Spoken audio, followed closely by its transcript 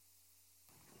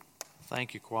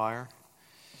Thank you, choir.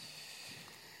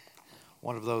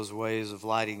 One of those ways of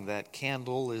lighting that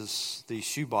candle is the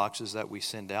shoe boxes that we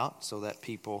send out so that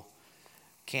people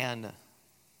can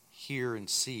hear and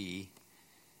see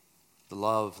the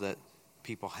love that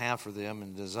people have for them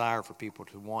and the desire for people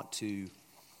to want to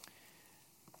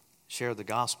share the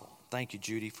gospel. Thank you,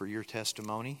 Judy, for your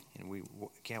testimony, and we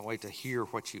can't wait to hear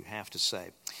what you have to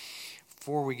say.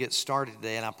 Before we get started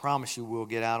today, and I promise you we'll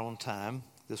get out on time,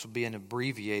 this will be an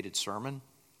abbreviated sermon,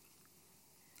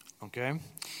 okay?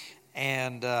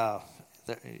 And,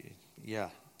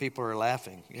 people are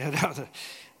laughing.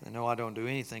 They know I don't do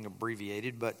anything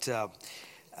abbreviated, but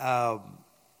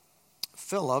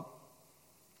Philip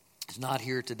is not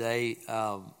here today,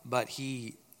 but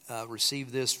he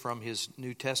received this from his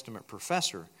New Testament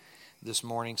professor this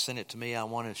morning, sent it to me. I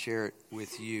want to share it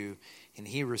with you. And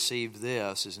he received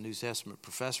this, his New Testament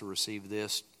professor received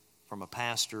this from a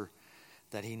pastor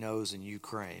that he knows in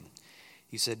Ukraine.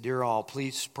 He said, "Dear all,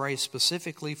 please pray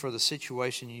specifically for the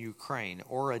situation in Ukraine.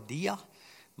 Oradea,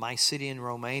 my city in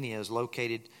Romania, is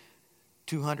located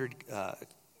 200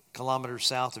 kilometers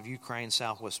south of Ukraine's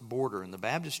southwest border. And the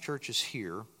Baptist churches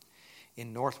here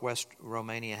in northwest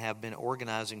Romania have been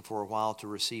organizing for a while to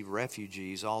receive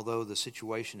refugees, although the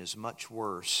situation is much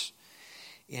worse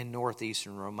in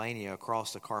northeastern Romania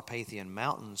across the Carpathian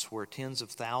Mountains, where tens of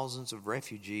thousands of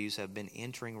refugees have been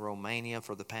entering Romania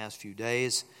for the past few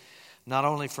days, not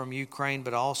only from Ukraine,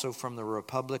 but also from the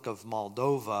Republic of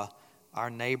Moldova, our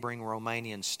neighboring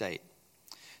Romanian state."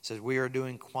 It says, "We are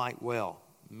doing quite well.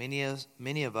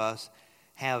 Many of us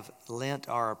have lent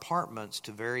our apartments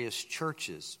to various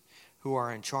churches who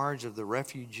are in charge of the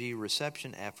refugee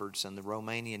reception efforts, and the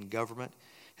Romanian government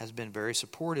has been very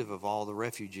supportive of all the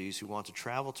refugees who want to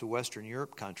travel to Western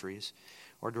Europe countries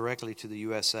or directly to the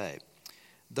USA.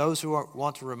 Those who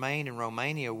want to remain in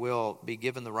Romania will be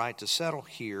given the right to settle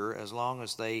here as long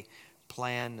as they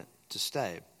plan to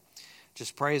stay.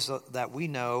 Just pray that we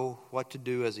know what to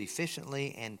do as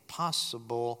efficiently and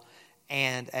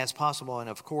as possible. And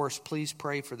of course, please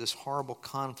pray for this horrible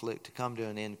conflict to come to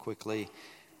an end quickly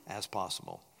as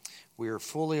possible. We are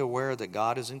fully aware that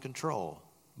God is in control,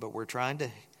 but we're trying to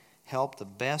help the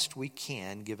best we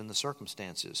can given the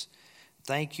circumstances.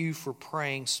 Thank you for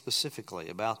praying specifically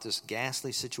about this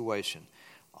ghastly situation.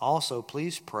 Also,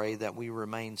 please pray that we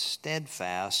remain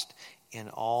steadfast in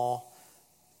all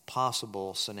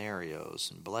possible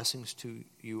scenarios. And blessings to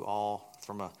you all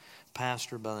from a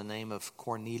pastor by the name of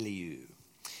Corneliu."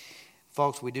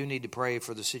 Folks, we do need to pray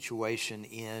for the situation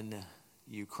in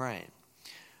Ukraine.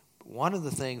 One of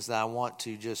the things that I want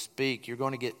to just speak, you're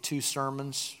going to get two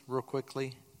sermons real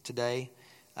quickly today,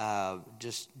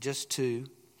 just two,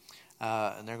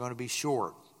 and they're going to be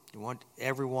short. You want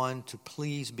everyone to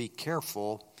please be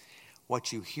careful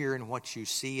what you hear and what you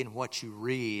see and what you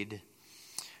read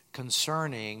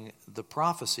concerning the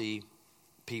prophecy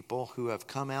people who have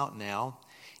come out now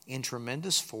in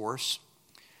tremendous force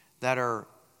that are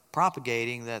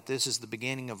propagating that this is the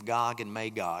beginning of Gog and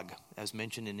Magog, as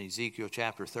mentioned in Ezekiel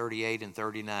chapter 38 and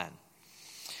 39.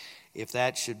 If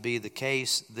that should be the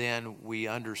case, then we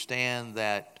understand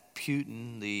that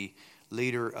Putin, the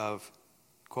leader of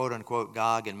quote-unquote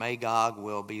Gog and Magog,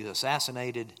 will be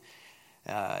assassinated,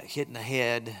 hit in the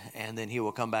head, and then he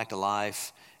will come back to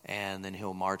life, and then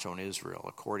he'll march on Israel,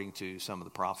 according to some of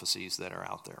the prophecies that are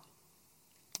out there.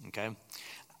 Okay?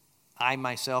 I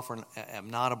myself am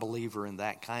not a believer in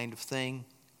that kind of thing.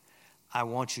 I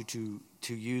want you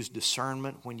to use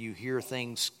discernment when you hear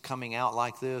things coming out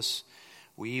like this.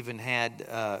 We even had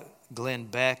Glenn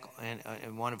Beck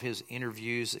in one of his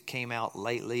interviews that came out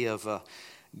lately of a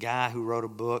guy who wrote a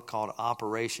book called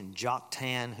Operation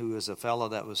Joktan, who is a fellow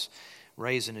that was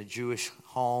raised in a Jewish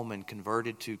home and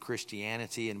converted to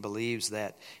Christianity and believes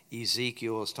that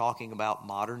Ezekiel is talking about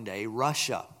modern-day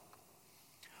Russia.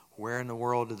 Where in the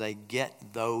world do they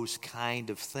get those kind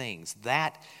of things?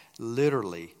 That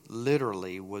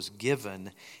literally was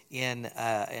given in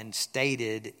and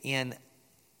stated in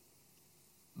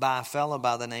by a fellow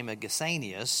by the name of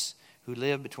Gesenius, who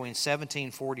lived between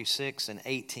 1746 and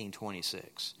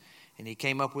 1826. And he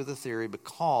came up with a theory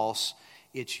because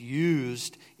it's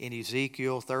used in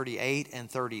Ezekiel 38 and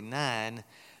 39.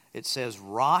 It says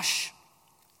Rosh.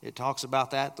 It talks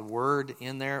about that, the word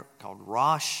in there called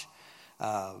Rosh,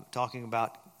 talking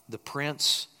about the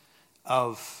prince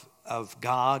of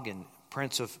Gog and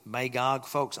prince of Magog.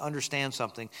 Folks, understand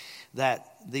something,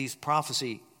 that these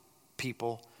prophecy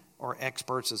people, or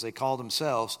experts as they call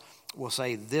themselves, will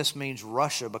say this means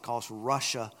Russia because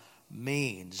Russia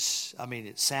means,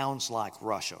 it sounds like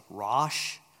Russia.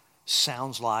 Rosh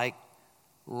sounds like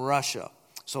Russia.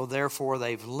 So therefore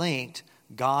they've linked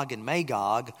Gog and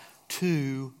Magog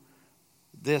to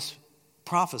this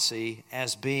prophecy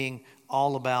as being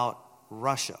all about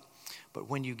Russia. But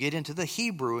when you get into the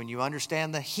Hebrew and you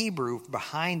understand the Hebrew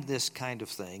behind this kind of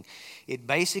thing, it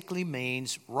basically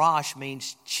means, Rosh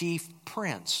means chief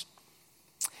prince.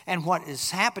 And what is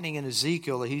happening in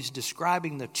Ezekiel, he's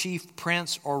describing the chief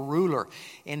prince or ruler.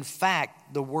 In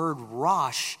fact, the word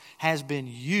Rosh has been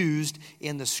used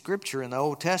in the scripture in the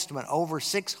Old Testament over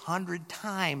 600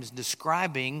 times,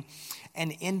 describing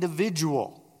an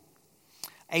individual,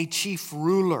 a chief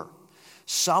ruler,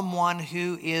 someone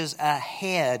who is a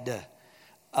head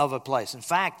of a place. In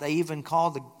fact, they even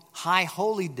call the high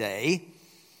holy day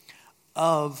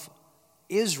of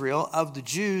Israel, of the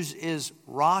Jews, is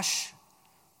Rosh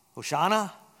Hoshana,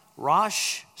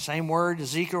 Rosh, same word,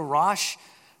 Ezekiel, Rosh,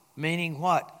 meaning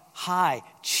what? High,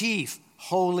 chief,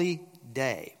 holy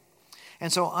day.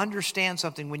 And so understand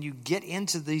something, when you get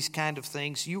into these kind of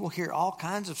things, you will hear all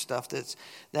kinds of stuff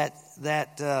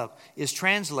that is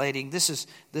translating, this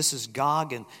is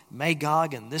Gog and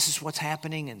Magog, and this is what's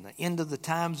happening, and the end of the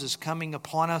times is coming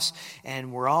upon us,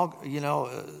 and we're all,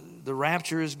 the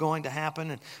rapture is going to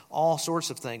happen, and all sorts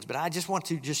of things. But I just want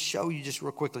to just show you just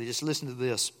real quickly, just listen to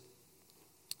this,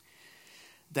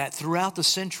 that throughout the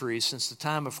centuries since the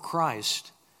time of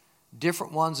Christ,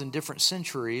 different ones in different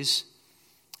centuries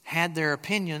had their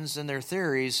opinions and their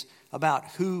theories about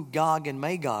who Gog and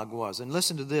Magog was. And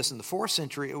listen to this. In the 4th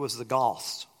century, it was the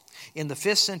Goths. In the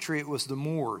 5th century, it was the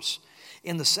Moors.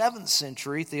 In the 7th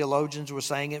century, theologians were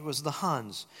saying it was the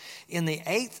Huns. In the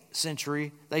 8th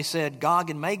century, they said Gog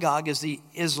and Magog is the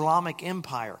Islamic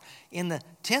Empire. In the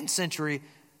 10th century,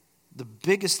 the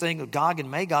biggest thing of Gog and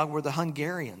Magog were the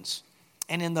Hungarians.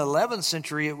 And in the 11th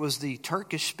century, it was the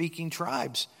Turkish-speaking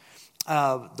tribes.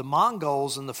 The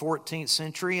Mongols in the 14th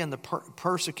century and the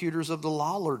persecutors of the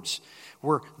Lollards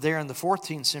were there in the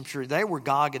 14th century. They were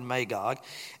Gog and Magog.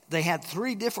 They had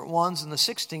 3 different ones in the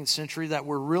 16th century that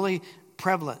were really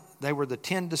prevalent. They were the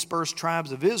 10 dispersed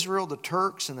tribes of Israel, the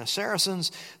Turks and the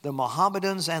Saracens, the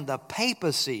Mohammedans, and the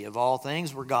papacy, of all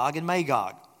things, were Gog and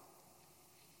Magog.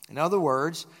 In other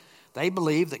words, they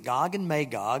believed that Gog and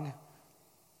Magog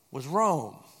was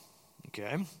Rome.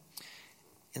 Okay?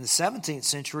 In the 17th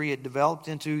century, it developed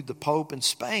into the Pope in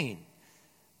Spain.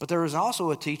 But there was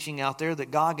also a teaching out there that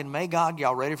Gog and Magog,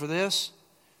 y'all ready for this,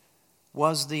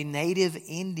 was the native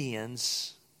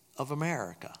Indians of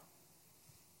America.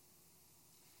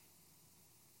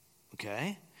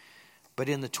 Okay? But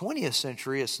in the 20th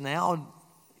century, it's now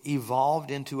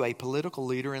evolved into a political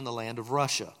leader in the land of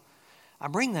Russia. I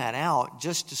bring that out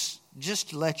just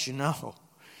to let you know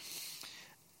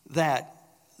that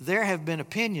there have been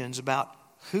opinions about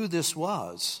who this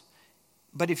was.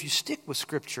 But if you stick with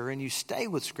Scripture and you stay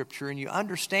with Scripture and you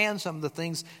understand some of the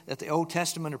things that the Old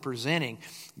Testament are presenting,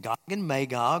 Gog and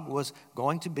Magog was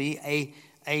going to be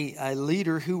a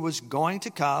leader who was going to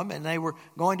come, and they were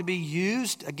going to be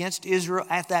used against Israel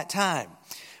at that time.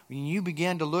 When you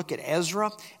begin to look at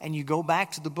Ezra and you go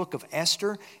back to the book of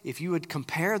Esther, if you would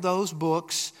compare those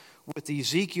books with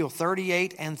Ezekiel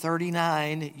 38 and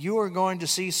 39, you are going to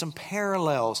see some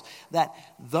parallels, that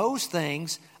those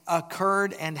things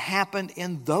occurred and happened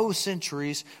in those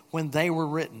centuries when they were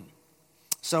written.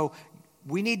 So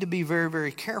we need to be very,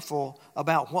 very careful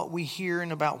about what we hear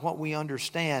and about what we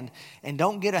understand, and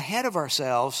don't get ahead of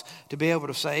ourselves to be able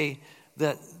to say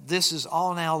that this is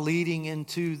all now leading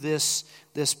into this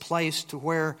place to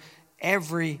where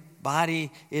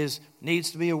everybody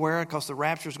needs to be aware, because the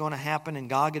rapture is going to happen and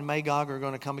Gog and Magog are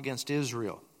going to come against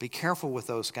Israel. Be careful with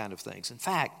those kind of things. In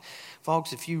fact,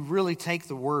 folks, if you really take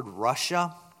the word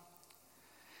Russia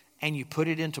and you put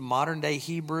it into modern day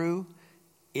Hebrew,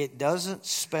 it doesn't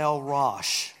spell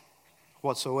Rosh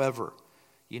whatsoever.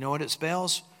 You know what it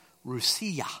spells?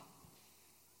 Rusia.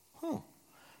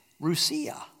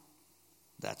 Rusia.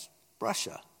 That's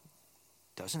Russia.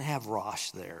 Doesn't have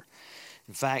Rosh there.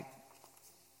 In fact,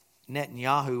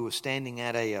 Netanyahu was standing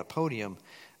at a podium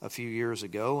a few years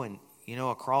ago, and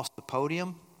across the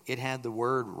podium, it had the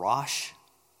word Rosh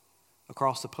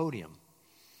across the podium.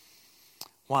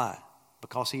 Why?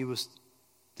 Because he was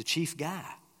the chief guy.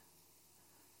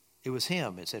 It was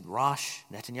him. It said Rosh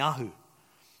Netanyahu.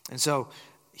 And so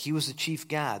he was the chief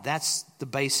guy. That's the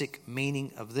basic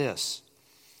meaning of this.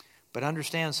 But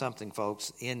understand something,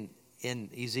 folks. In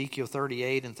Ezekiel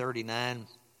 38 and 39,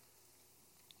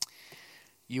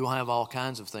 you will have all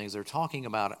kinds of things. They're talking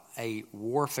about a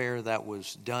warfare that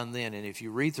was done then. And if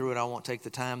you read through it, I won't take the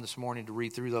time this morning to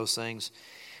read through those things.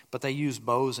 But they used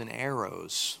bows and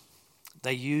arrows.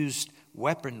 They used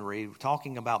weaponry.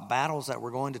 Talking about battles that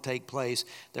were going to take place,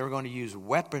 they were going to use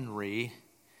weaponry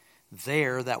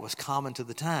there that was common to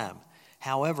the time.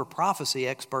 However, prophecy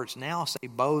experts now say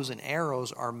bows and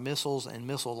arrows are missiles and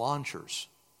missile launchers.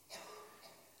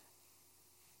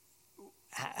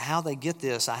 How they get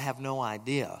this, I have no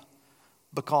idea.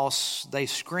 Because they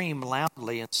scream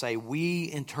loudly and say,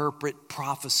 we interpret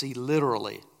prophecy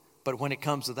literally. But when it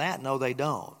comes to that, no, they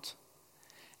don't.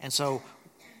 And so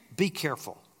be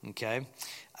careful, okay?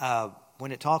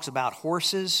 When it talks about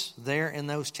horses there in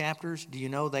those chapters, do you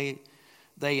know they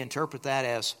interpret that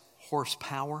as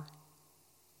horsepower?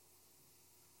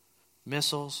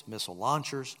 Missiles, missile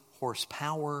launchers,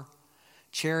 horsepower.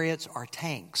 Chariots are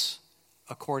tanks,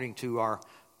 according to our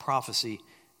prophecy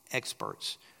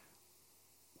experts.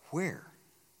 Where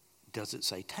does it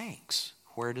say tanks?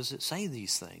 Where does it say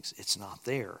these things? It's not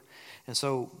there. And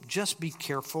so just be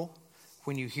careful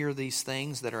when you hear these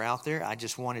things that are out there. I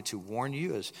just wanted to warn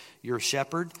you as your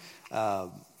shepherd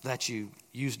that you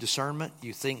use discernment.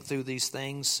 You think through these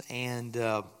things and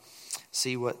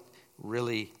see what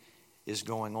really is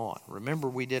going on. Remember,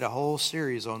 we did a whole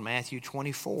series on Matthew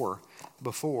 24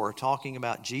 before, talking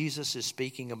about Jesus is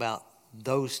speaking about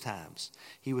those times.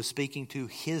 He was speaking to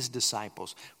his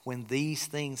disciples when these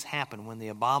things happen, when the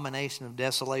abomination of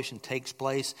desolation takes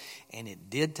place, and it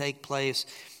did take place,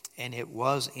 and it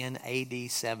was in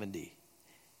AD 70,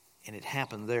 and it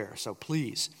happened there. So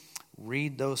please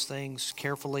read those things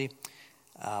carefully.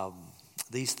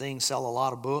 These things sell a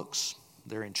lot of books.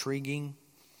 They're intriguing,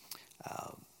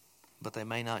 but they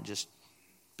may not just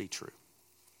be true.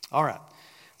 All right,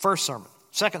 first sermon.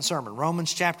 Second sermon,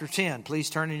 Romans chapter 10. Please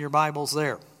turn in your Bibles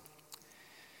there.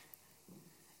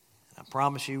 I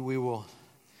promise you we will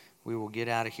get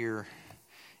out of here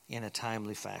in a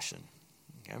timely fashion.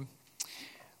 Okay?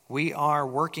 We are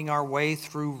working our way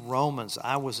through Romans.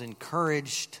 I was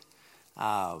encouraged.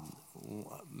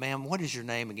 Ma'am, what is your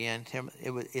name again?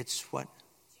 It's what?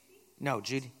 No,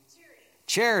 Judy.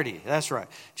 Charity. That's right.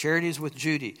 Charity is with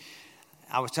Judy.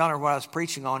 I was telling her what I was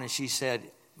preaching on, and she said,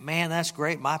 man, that's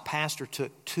great. My pastor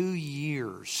took 2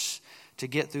 years to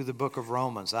get through the book of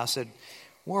Romans. I said,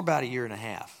 we're about 1.5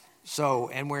 years. So,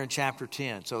 and we're in chapter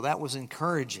 10. So that was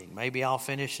encouraging. Maybe I'll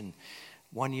finish in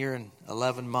 1 year and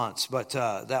 11 months. But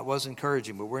that was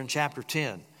encouraging. But we're in chapter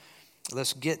 10.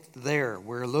 Let's get there.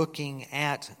 We're looking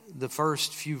at the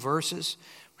first few verses.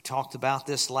 We talked about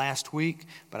this last week,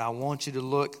 but I want you to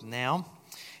look now.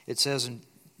 It says in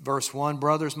verse 1,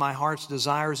 brothers, my heart's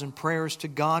desires and prayers to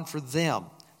God for them.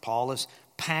 Paul is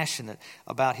passionate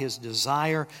about his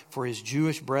desire for his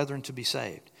Jewish brethren to be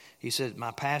saved. He said, my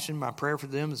passion, my prayer for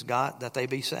them is God, that they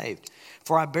be saved.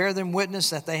 For I bear them witness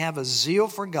that they have a zeal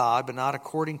for God, but not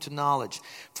according to knowledge.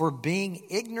 For being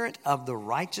ignorant of the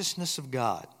righteousness of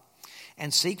God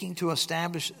and seeking to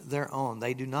establish their own,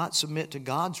 they do not submit to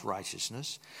God's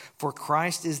righteousness. For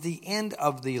Christ is the end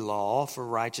of the law for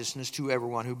righteousness to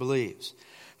everyone who believes.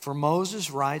 For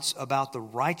Moses writes about the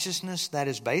righteousness that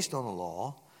is based on the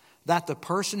law, that the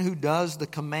person who does the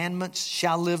commandments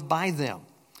shall live by them.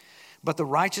 But the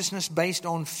righteousness based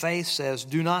on faith says,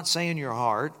 do not say in your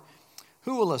heart,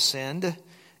 who will ascend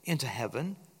into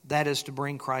heaven? That is to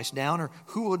bring Christ down. Or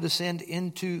who will descend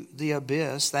into the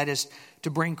abyss? That is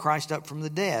to bring Christ up from the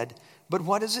dead. But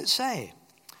what does it say?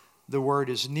 The word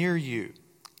is near you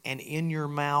and in your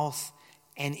mouth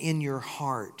and in your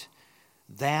heart.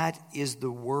 That is the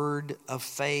word of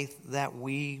faith that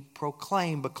we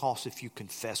proclaim, because if you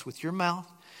confess with your mouth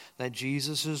that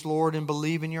Jesus is Lord and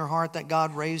believe in your heart that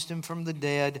God raised him from the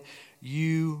dead,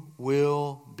 you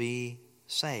will be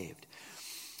saved.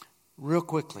 Real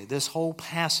quickly, this whole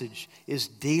passage is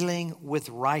dealing with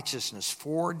righteousness.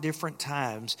 4 different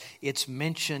times it's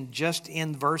mentioned just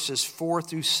in verses 4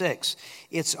 through 6.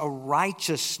 It's a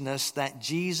righteousness that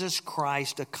Jesus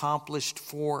Christ accomplished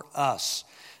for us.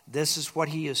 This is what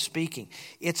he is speaking.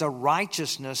 It's a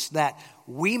righteousness that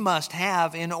we must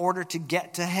have in order to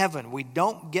get to heaven. We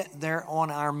don't get there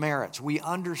on our merits. We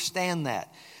understand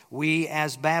that. We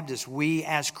as Baptists, we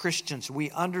as Christians,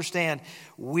 we understand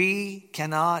we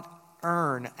cannot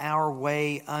earn our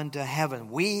way unto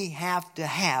heaven. We have to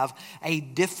have a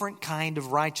different kind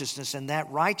of righteousness, and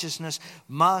that righteousness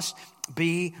must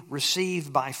be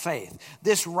received by faith.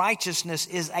 This righteousness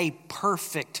is a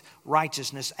perfect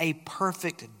righteousness, a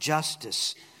perfect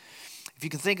justice. If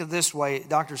you can think of it this way,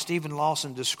 Dr. Stephen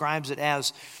Lawson describes it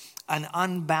as an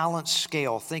unbalanced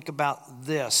scale. Think about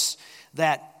this,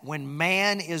 that when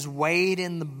man is weighed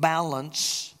in the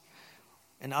balance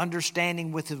and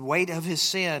understanding with the weight of his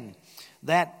sin,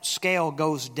 that scale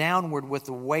goes downward with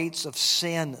the weights of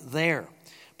sin there.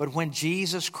 But when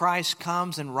Jesus Christ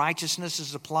comes and righteousness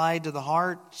is applied to the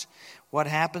heart, what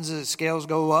happens is the scales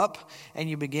go up, and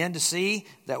you begin to see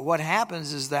that what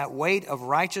happens is that weight of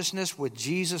righteousness with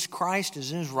Jesus Christ, as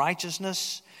His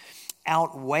righteousness,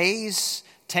 outweighs,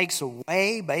 takes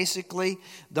away basically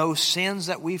those sins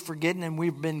that we've forgotten, and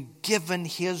we've been given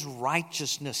His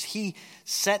righteousness. He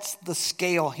sets the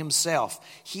scale Himself.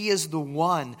 He is the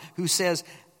one who says,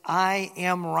 I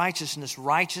am righteousness.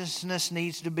 Righteousness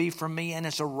needs to be from me, and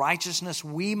it's a righteousness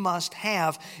we must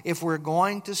have if we're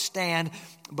going to stand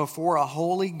before a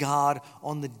holy God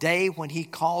on the day when He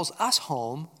calls us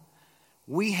home.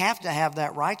 We have to have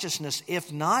that righteousness.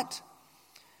 If not,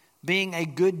 being a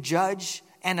good judge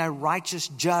and a righteous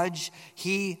judge,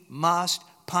 He must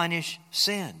punish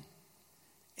sin.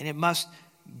 And it must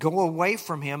go away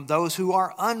from Him those who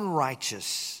are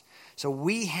unrighteous. So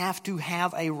we have to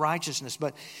have a righteousness.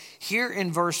 But here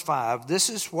in verse 5,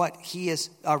 this is what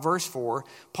verse 4,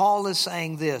 Paul is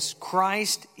saying this: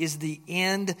 Christ is the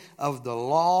end of the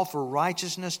law for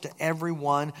righteousness to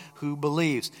everyone who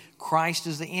believes. Christ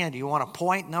is the end. You want a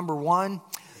point number one?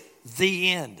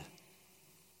 The end.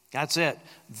 That's it.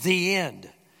 The end.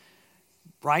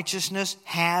 Righteousness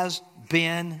has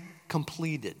been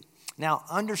completed. Now,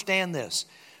 understand this.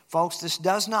 Folks, this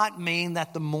does not mean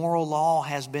that the moral law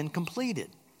has been completed.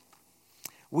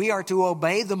 We are to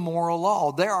obey the moral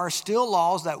law. There are still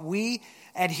laws that we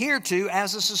adhere to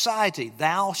as a society.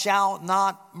 Thou shalt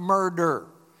not murder.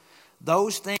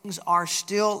 Those things are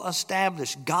still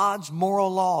established. God's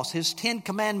moral laws, His 10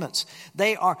 commandments,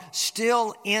 they are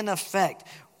still in effect.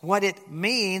 What it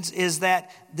means is that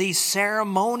the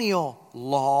ceremonial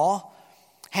law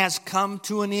has come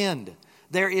to an end.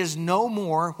 There is no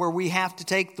more where we have to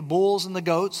take the bulls and the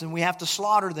goats and we have to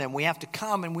slaughter them. We have to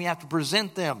come and we have to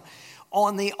present them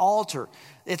on the altar.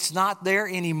 It's not there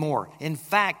anymore. In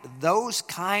fact, those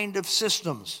kind of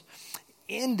systems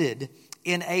ended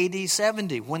in AD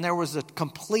 70 when there was a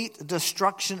complete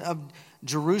destruction of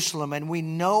Jerusalem. And we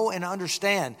know and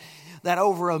understand that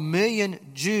over 1 million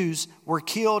Jews were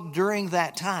killed during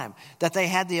that time, that they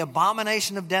had the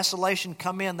abomination of desolation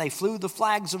come in. They flew the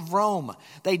flags of Rome.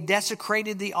 They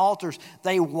desecrated the altars.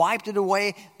 They wiped it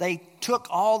away. They took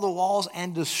all the walls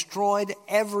and destroyed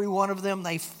every one of them.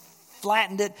 They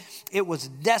flattened it. It was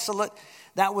desolate.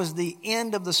 That was the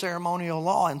end of the ceremonial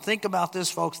law. And think about this,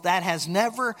 folks. That has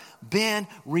never been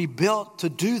rebuilt to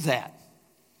do that.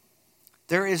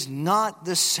 There is not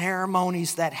the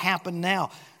ceremonies that happen now.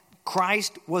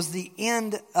 Christ was the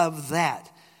end of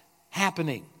that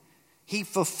happening. He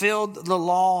fulfilled the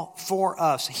law for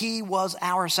us. He was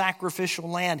our sacrificial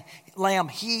lamb.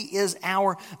 He is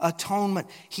our atonement.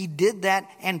 He did that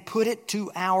and put it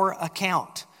to our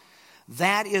account.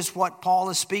 That is what Paul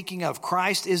is speaking of.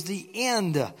 Christ is the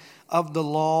end of the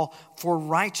law for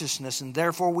righteousness, and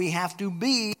therefore we have to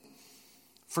be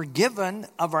forgiven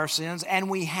of our sins, and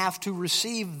we have to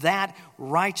receive that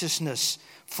righteousness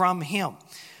from Him.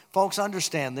 Folks,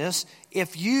 understand this.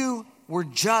 If you were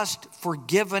just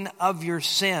forgiven of your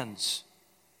sins,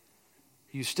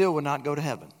 you still would not go to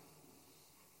heaven.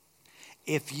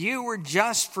 If you were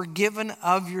just forgiven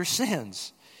of your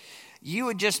sins, you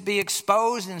would just be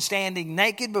exposed and standing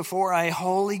naked before a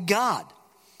holy God.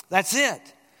 That's it.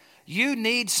 You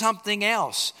need something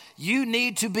else. You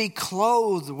need to be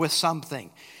clothed with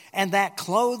something. And that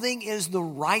clothing is the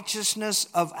righteousness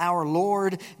of our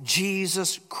Lord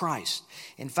Jesus Christ.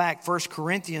 In fact, 1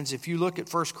 Corinthians, if you look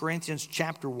at 1 Corinthians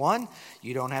chapter 1,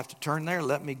 you don't have to turn there.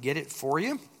 Let me get it for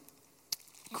you.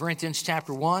 Corinthians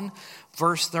chapter 1,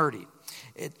 verse 30.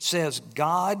 It says,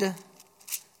 God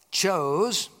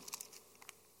chose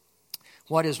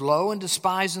what is low and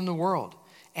despised in the world,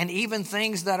 and even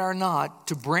things that are not,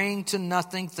 to bring to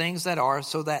nothing things that are,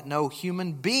 so that no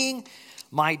human being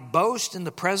might boast in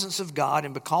the presence of God.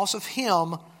 And because of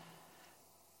Him,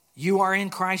 you are in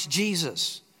Christ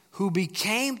Jesus, who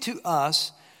became to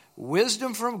us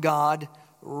wisdom from God,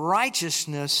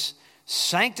 righteousness,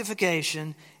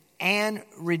 sanctification, and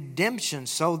redemption,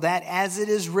 so that as it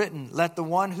is written, let the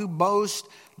one who boasts,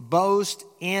 boast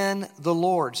in the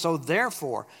Lord. So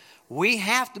therefore, we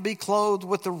have to be clothed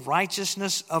with the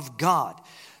righteousness of God.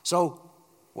 So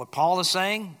what Paul is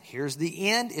saying, here's the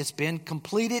end. It's been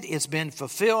completed. It's been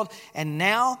fulfilled. And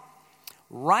now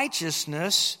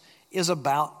righteousness is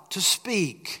about to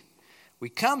speak. We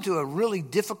come to a really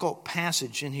difficult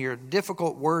passage in here,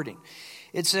 difficult wording.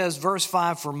 It says, verse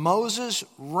 5, for Moses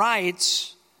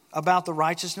writes about the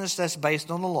righteousness that's based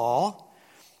on the law,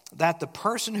 that the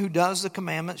person who does the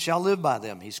commandments shall live by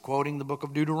them. He's quoting the book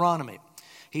of Deuteronomy.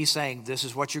 He's saying, this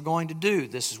is what you're going to do.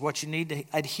 This is what you need to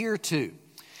adhere to.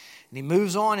 And he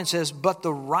moves on and says, but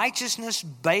the righteousness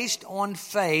based on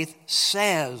faith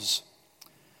says.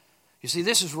 You see,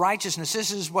 this is righteousness.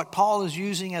 This is what Paul is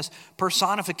using as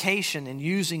personification and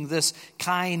using this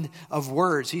kind of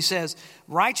words. He says,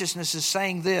 righteousness is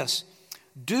saying this: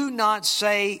 do not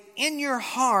say in your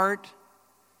heart,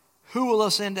 who will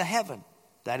ascend to heaven?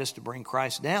 That is to bring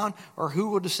Christ down. Or who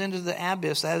will descend to the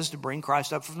abyss? That is to bring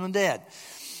Christ up from the dead.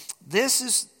 This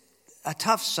is a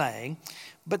tough saying,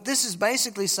 but this is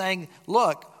basically saying,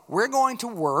 look, we're going to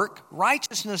work.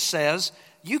 Righteousness says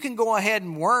you can go ahead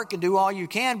and work and do all you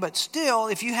can, but still,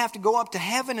 if you have to go up to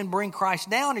heaven and bring Christ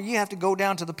down, or you have to go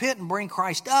down to the pit and bring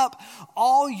Christ up,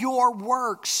 all your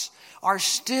works are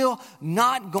still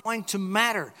not going to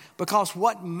matter, because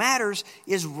what matters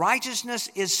is righteousness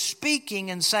is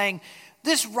speaking and saying,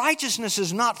 this righteousness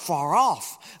is not far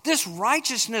off. This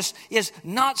righteousness is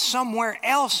not somewhere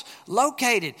else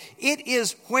located. It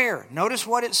is where? Notice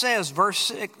what it says,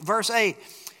 verse 8.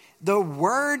 The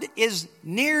word is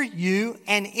near you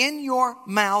and in your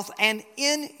mouth and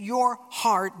in your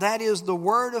heart. That is the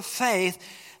word of faith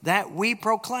that we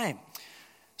proclaim.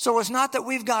 So it's not that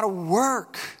we've got to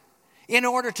work in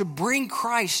order to bring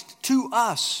Christ to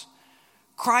us.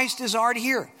 Christ is already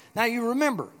here. Now you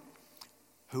remember,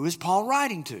 who is Paul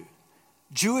writing to?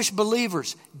 Jewish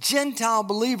believers, Gentile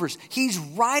believers. He's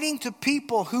writing to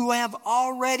people who have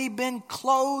already been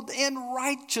clothed in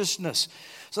righteousness.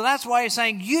 So that's why he's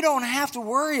saying you don't have to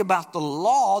worry about the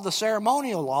law, the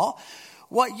ceremonial law.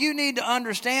 What you need to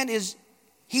understand is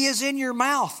He is in your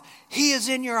mouth. He is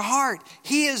in your heart.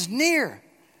 He is near.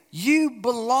 You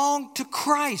belong to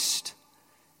Christ.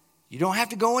 You don't have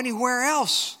to go anywhere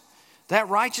else. That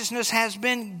righteousness has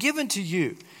been given to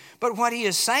you. But what he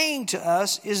is saying to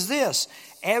us is this: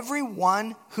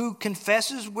 everyone who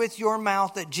confesses with your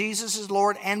mouth that Jesus is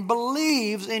Lord and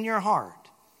believes in your heart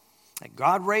that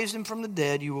God raised him from the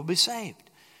dead, you will be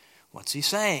saved. What's he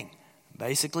saying?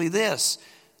 Basically this: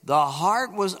 the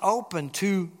heart was open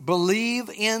to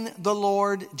believe in the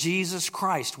Lord Jesus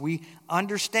Christ. We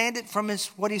understand it from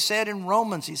what he said in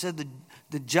Romans. He said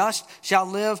the just shall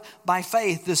live by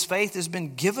faith. This faith has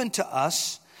been given to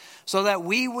us so that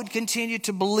we would continue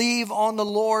to believe on the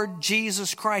Lord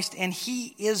Jesus Christ, and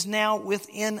he is now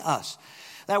within us.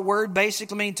 That word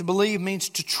basically means to believe, means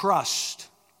to trust.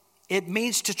 It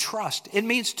means to trust. It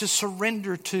means to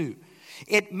surrender to.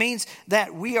 It means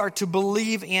that we are to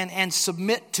believe in and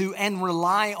submit to and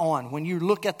rely on when you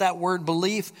look at that word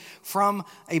belief from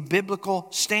a biblical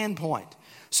standpoint.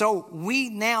 So we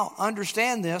now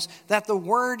understand this, that the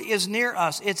word is near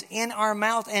us. It's in our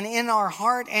mouth and in our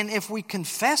heart. And if we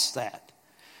confess that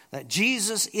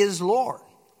Jesus is Lord,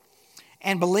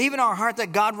 and believe in our heart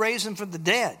that God raised him from the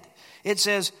dead, it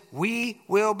says we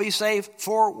will be saved.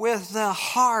 For with the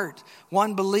heart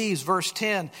one believes, verse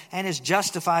 10, and is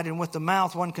justified, and with the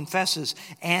mouth one confesses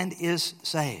and is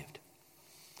saved.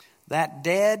 That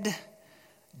dead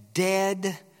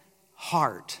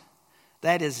heart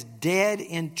that is dead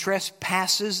in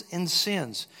trespasses and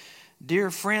sins, dear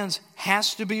friends,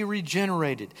 has to be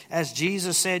regenerated. As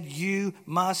Jesus said, you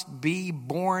must be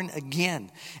born again.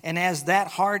 And as that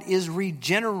heart is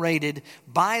regenerated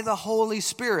by the Holy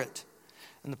Spirit,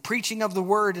 and the preaching of the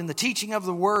word and the teaching of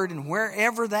the word, and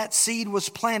wherever that seed was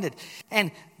planted, and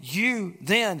you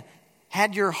then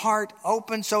had your heart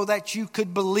open so that you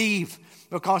could believe,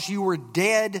 because you were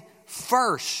dead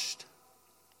first.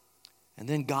 And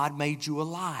then God made you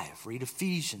alive. Read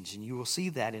Ephesians and you will see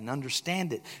that and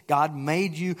understand it. God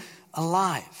made you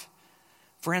alive.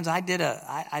 Friends, I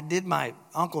did my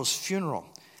uncle's funeral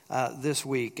this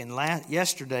week. And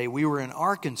yesterday we were in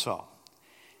Arkansas.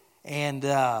 And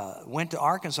went to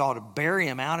Arkansas to bury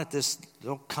him out at this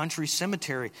little country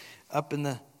cemetery up in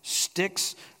the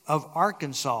sticks of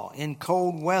Arkansas in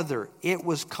cold weather. It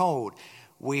was cold.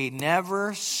 We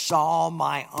never saw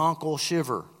my uncle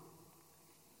shiver.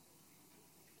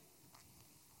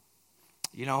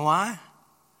 You know why?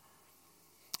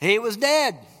 He was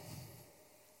dead.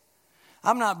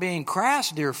 I'm not being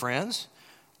crass, dear friends,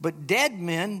 but dead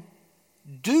men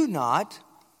do not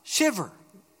shiver.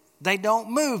 They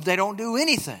don't move. They don't do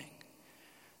anything.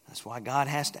 That's why God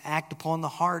has to act upon the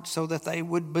heart so that they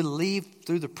would believe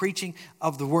through the preaching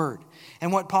of the word.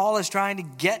 And what Paul is trying to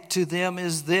get to them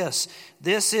is this.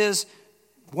 This is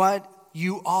what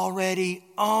you already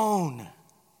own.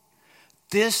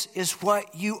 This is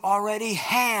what you already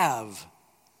have.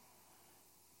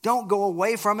 Don't go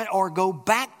away from it or go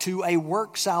back to a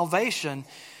work salvation.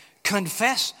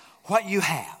 Confess what you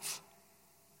have.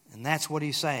 And that's what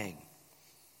he's saying.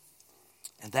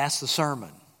 And that's the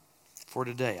sermon for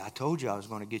today. I told you I was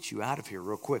going to get you out of here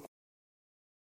real quick.